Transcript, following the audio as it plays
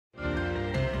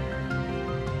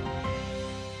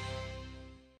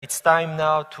It's time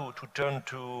now to turn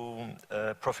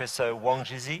to Professor Wang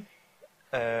Jisi,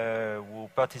 who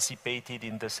participated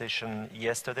in the session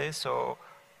yesterday. So,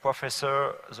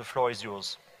 Professor, the floor is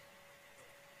yours.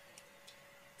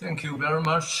 Thank you very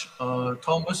much,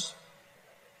 Thomas.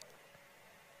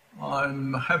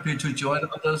 I'm happy to join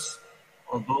others,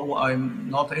 although I'm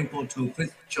not able to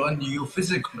join you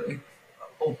physically. I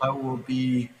hope I will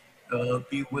be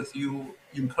with you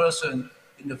in person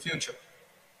in the future.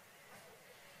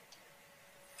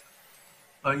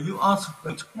 You asked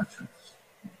good questions,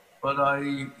 but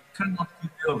I cannot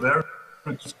give you a very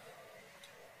good.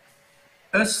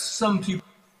 As some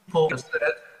people have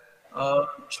said,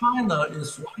 China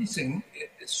is rising,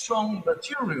 it's strong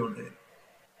materially,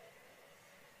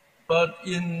 but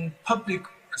in public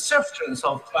perceptions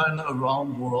of China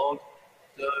around the world,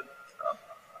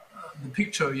 the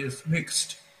picture is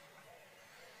mixed.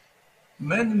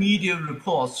 Many media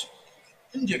reports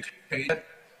indicate that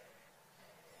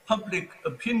public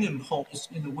opinion polls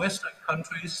in Western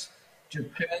countries,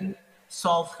 Japan,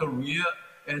 South Korea,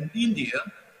 and India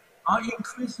are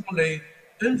increasingly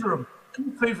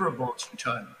unfavorable to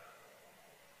China.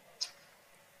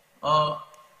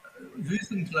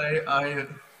 Recently, I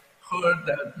heard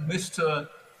that Mr.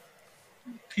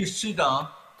 Kishida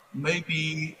may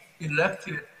be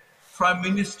elected Prime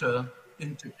Minister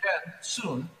in Japan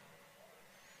soon.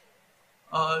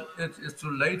 It is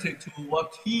related to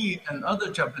what he and other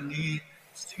Japanese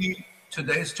see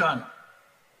today's China.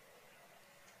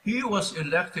 He was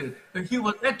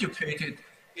educated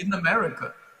in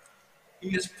America.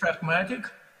 He is pragmatic,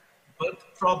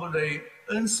 but probably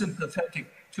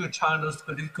unsympathetic to China's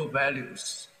political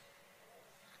values.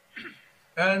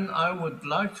 And I would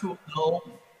like to know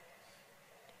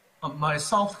my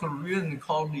South Korean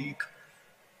colleague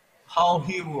how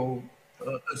he will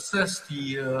assess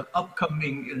the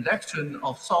upcoming election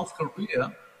of South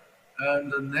Korea,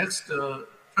 and the next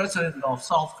president of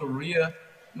South Korea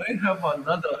may have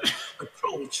another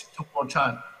approach toward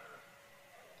China.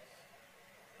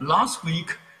 Last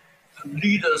week, the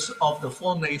leaders of the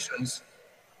four nations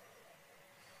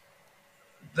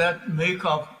that make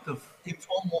up the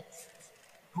informal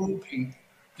grouping,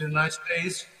 the United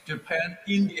States, Japan,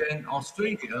 India, and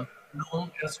Australia,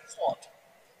 known as Quad,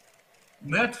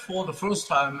 met for the first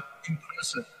time in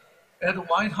person at the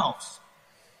White House.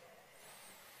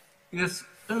 Its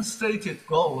unstated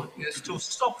goal is to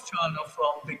stop China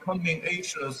from becoming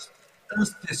Asia's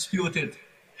undisputed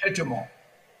hegemon.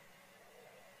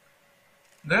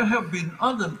 There have been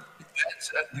other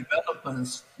events and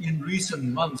developments in recent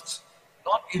months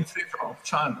not in favor of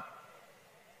China,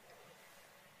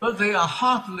 but they are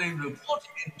hardly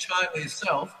reported in China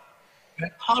itself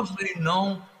and hardly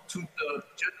known to the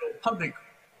general public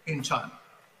in China.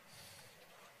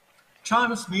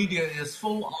 China's media is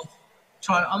full of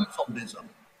triumphalism,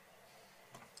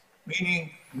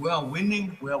 meaning we are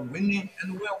winning,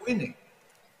 and we are winning.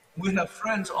 We have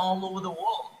friends all over the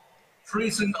world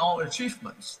praising our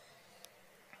achievements.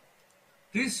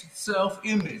 This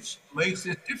self-image makes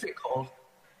it difficult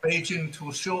for Beijing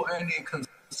to show any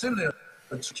conciliatory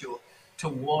attitude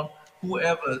toward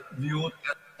whoever viewed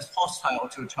as hostile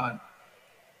to China.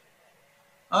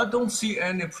 I don't see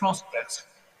any prospects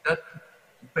that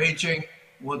Beijing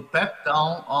would back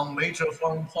down on major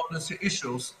foreign policy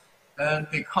issues and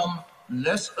become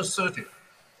less assertive,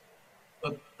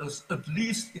 but at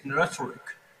least in rhetoric.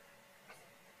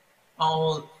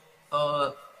 Our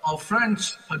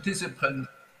French participant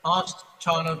asked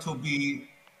China to be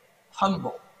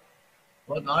humble,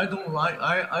 but I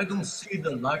don't see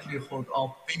the likelihood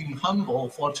of being humble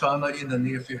for China in the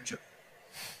near future.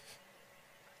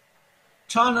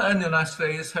 China and the United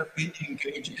States have been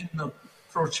engaged in a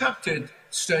protracted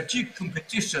strategic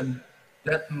competition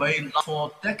that may last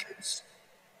for decades.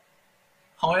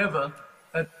 However,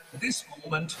 at this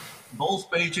moment,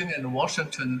 both Beijing and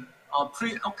Washington are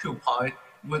preoccupied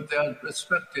with their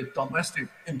respective domestic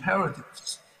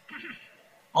imperatives.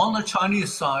 On the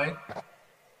Chinese side,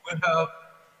 we have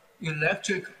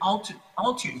electric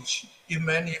outage in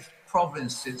many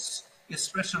provinces,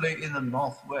 especially in the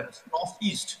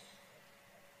northeast.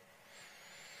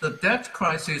 The debt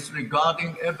crisis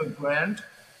regarding Evergrande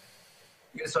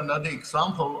is another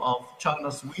example of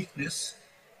China's weakness.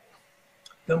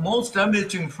 The most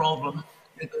damaging problem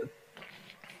is the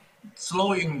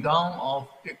slowing down of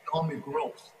economic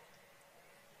growth.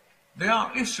 There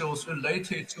are issues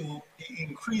related to the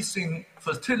increasing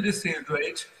fertility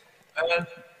rate and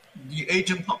the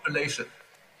aging population.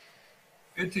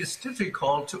 It is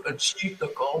difficult to achieve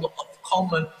the goal of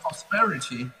common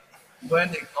prosperity when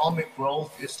economic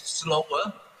growth is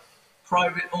slower,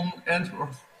 private-owned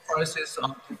enterprises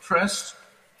are depressed,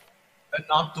 and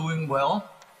not doing well,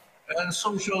 and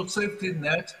social safety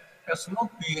net has not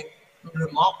been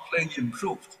remarkably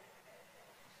improved.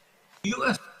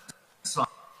 U.S. side,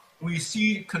 we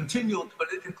see continued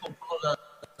political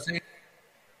polarization,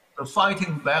 the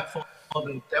fighting back for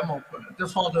the Democrat,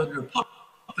 for the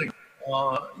Republic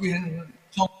in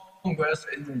Congress,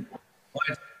 in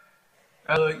White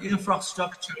House,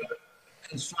 infrastructure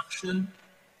construction,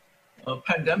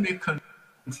 pandemic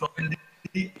control,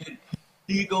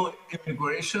 illegal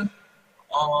immigration,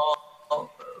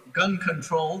 gun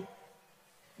control,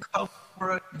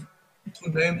 cover, to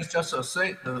name just a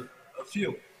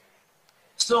few.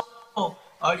 So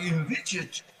I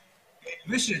envisage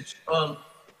a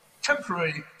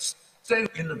temporary stay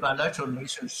in the bilateral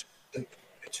relationship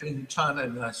between China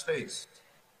and the United States,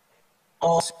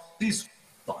 or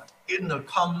ceasefire in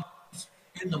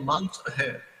the months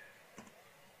ahead.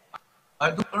 I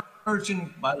don't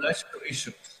urging bilateral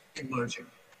issues emerging,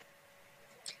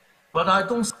 but I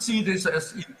don't see this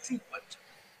as infrequent.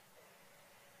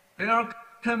 There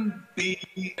can be,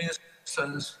 for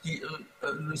instance, the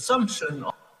resumption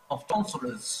of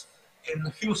consulates in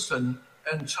Houston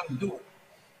and Chengdu.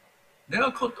 There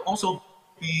could also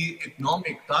be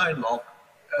economic dialogue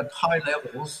at high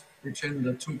levels between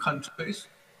the two countries.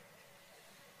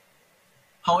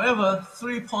 However,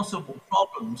 three possible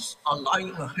problems are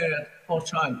lying ahead for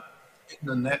China in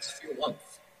the next few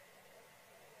months.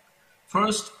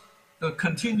 First, the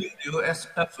continued U.S.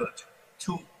 effort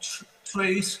to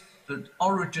trace the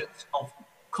origins of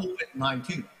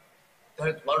COVID-19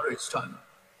 that worries China.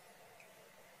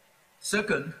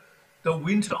 Second, the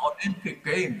Winter Olympic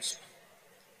Games.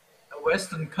 The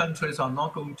Western countries are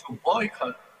not going to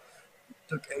boycott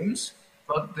the Games,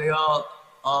 but their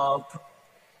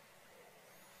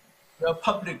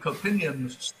public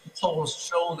opinion polls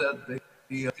show that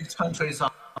these countries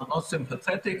are not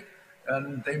sympathetic,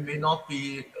 and they may not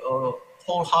be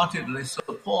wholeheartedly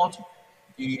support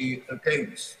the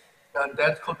Games, and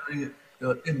that could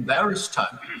embarrass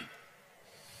China.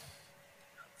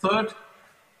 Third,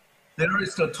 there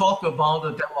is the talk about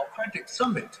a democratic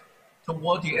summit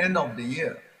toward the end of the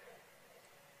year.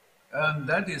 And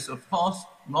that is, of course,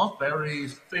 not very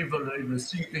favorably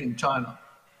received in China.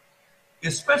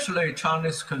 Especially China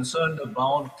is concerned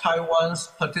about Taiwan's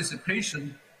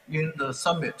participation in the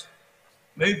summit.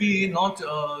 Maybe not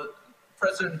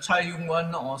President Tsai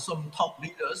Ing-wen or some top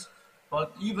leaders,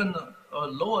 but even a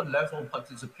lower level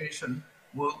participation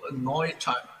will annoy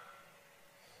China.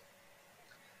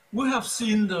 We have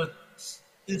seen the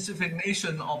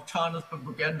intensification of China's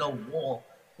propaganda war,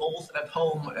 both at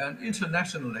home and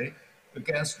internationally,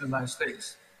 against the United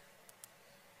States.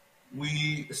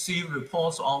 We see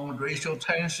reports on racial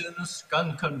tensions,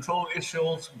 gun control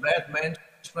issues, bad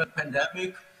management,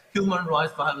 pandemic, human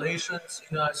rights violations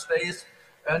in the United States,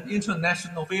 and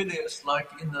international failures like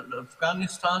in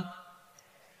Afghanistan.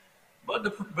 But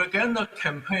the propaganda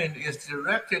campaign is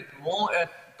directed more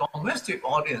at domestic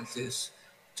audiences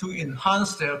to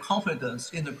enhance their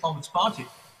confidence in the Communist Party,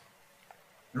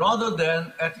 rather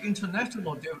than at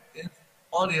international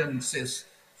audiences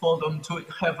for them to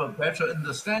have a better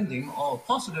understanding or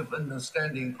positive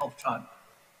understanding of China.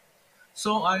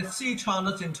 So I see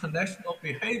China's international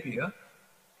behavior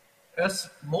as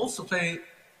mostly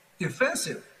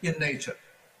defensive in nature.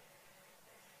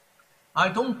 I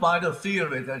don't buy the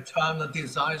theory that China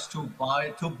desires to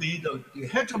be the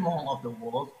hegemon of the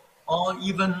world or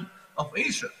even of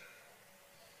Asia.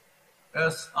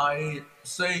 As I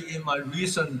say in my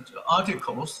recent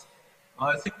articles,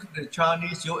 I think the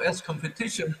Chinese-US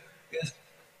competition is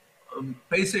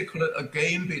basically a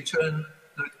game between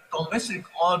the domestic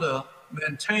order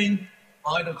maintained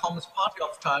by the Communist Party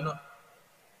of China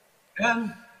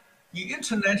and the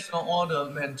international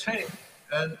order maintained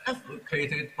and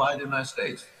advocated by the United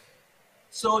States.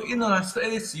 So in the United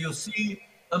States, you see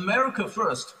America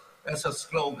first as a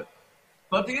slogan.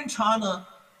 But in China,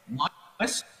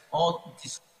 the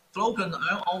slogan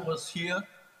I always hear,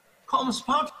 Communist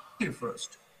Party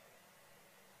first.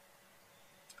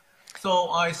 So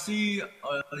I see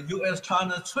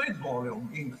U.S.-China trade volume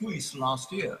increase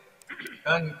last year,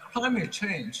 and climate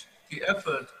change, the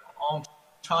effort on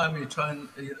climate change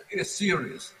is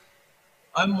serious.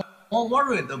 I'm more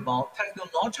worried about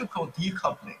technological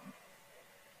decoupling.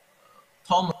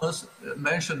 Thomas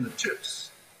mentioned the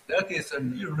chips. That is a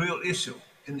real issue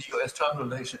in the U.S.-China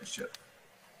relationship.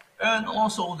 And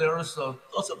also there is a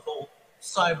possible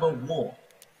cyber war.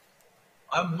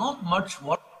 I'm not much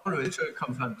worried about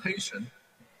confrontation,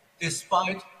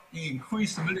 despite the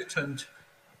increased militant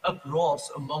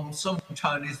uproars among some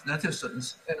Chinese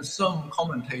netizens and some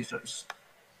commentators.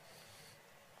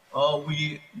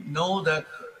 We know that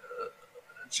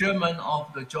chairman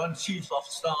of the Joint Chiefs of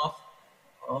Staff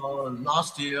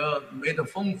last year made a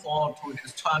phone call to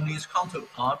his Chinese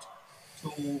counterpart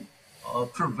to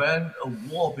prevent a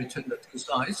war between the two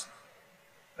sides.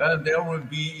 And there will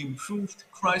be improved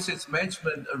crisis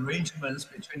management arrangements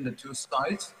between the two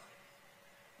sides.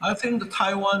 I think the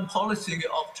Taiwan policy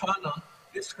of China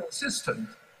is consistent.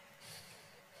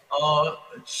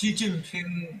 Xi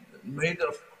Jinping made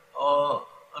a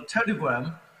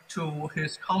telegram to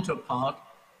his counterpart,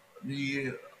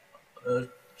 the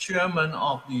chairman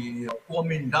of the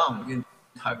Kuomintang in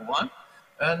Taiwan,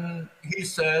 and he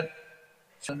said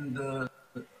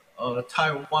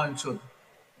Taiwan should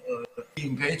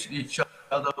engage each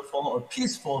other for a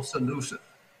peaceful solution.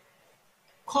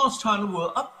 Of course, China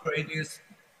will upgrade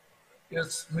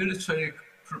its military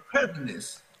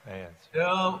preparedness. Yes.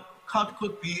 There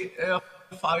could be air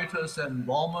fighters and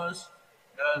bombers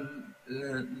and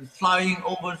flying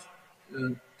over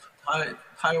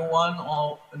Taiwan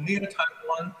or near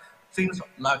Taiwan, things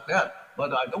like that.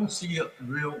 But I don't see a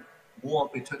real war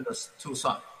between the two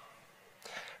sides.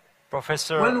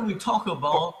 Professor, when we talk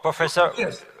about Professor,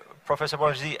 yes. Professor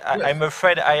Wang Jisi, Yes. I'm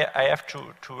afraid I have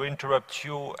to interrupt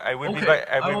you. I will be back.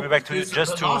 I will be back to you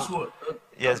just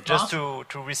to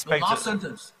to respect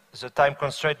the time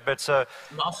constraint. But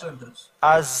last sentence.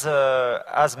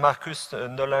 As Marcus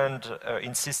Noland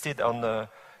insisted on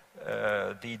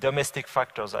the domestic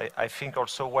factors, I think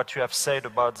also what you have said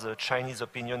about the Chinese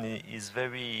opinion is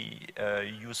very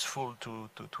useful to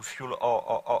fuel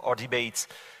our debates.